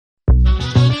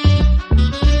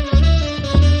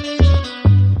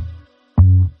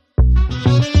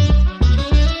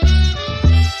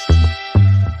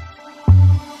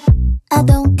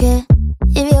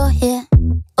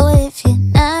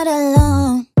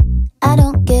I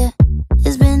don't care,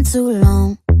 it's been too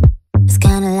long. It's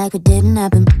kinda like it didn't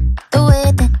happen. The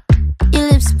way that your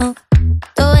lips move,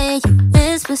 the way you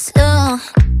whisper slow.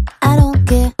 I don't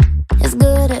care, it's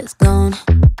good as gone.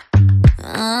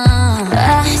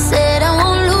 I said I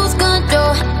won't lose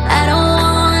control, I don't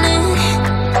want it.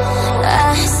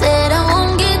 I said I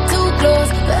won't get too close,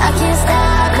 but I can't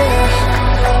stop it.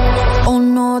 Oh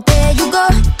no, there you go,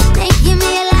 making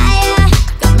me a liar.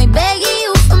 Got me begging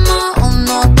you for more. Oh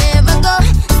no, there I go,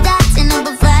 starting up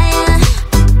a fire.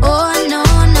 Oh no,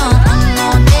 no, oh no,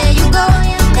 there you go,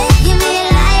 making me a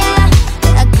liar.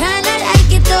 But I kinda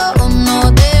like it though. Oh no,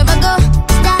 there I go,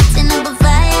 starting up a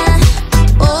fire.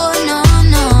 Oh no,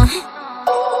 no.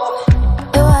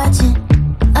 You're watching,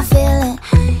 I feel it.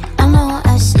 I know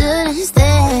I shouldn't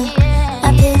stay. I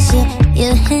picture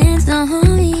your hands on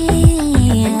me.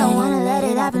 I don't wanna let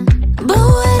it happen. But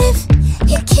what if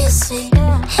you kiss me?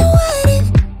 And what if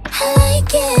I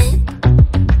like it?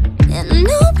 And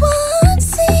no one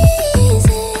sees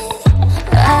it.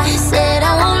 I said I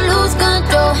won't lose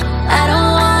control, I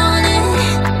don't want it.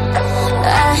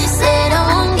 I said I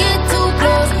won't get too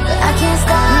close, but I can't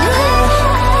stop it.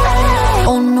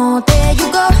 Oh no, there you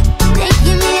go,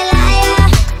 making me a liar.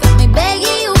 Got me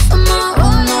begging you for more.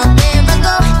 Oh no, there I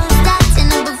go,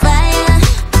 starting up a fire.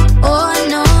 Oh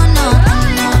no, no, oh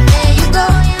no, there you go,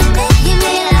 making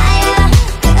me a liar.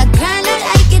 But I kinda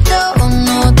like it though. Oh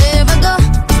no, there I go,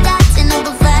 starting up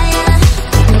a fire.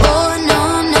 Oh no,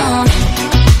 no.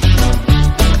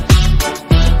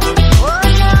 Oh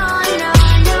no, no,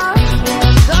 no.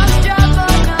 Here comes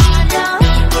trouble. No, no.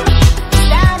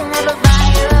 Starting up a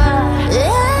fire.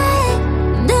 I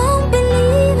don't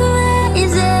believe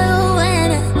myself when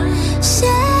I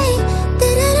say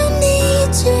that I don't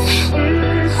need you.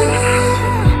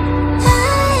 I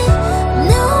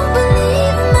don't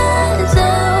believe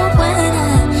myself when I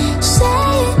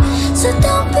say it, so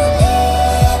don't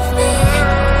believe me.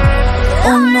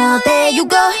 Oh no, there you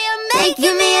go,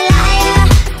 making me a liar.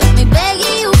 Got me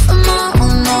begging you for more.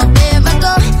 Oh no, there I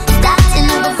go, starting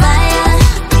up a fire.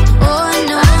 Oh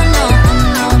no, no, oh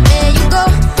no, there you go,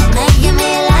 making me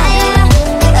a liar.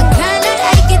 I kinda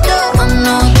like it though. Oh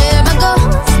no, there I go,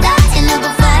 starting up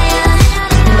a fire.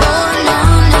 Oh no,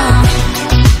 no,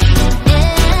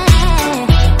 yeah.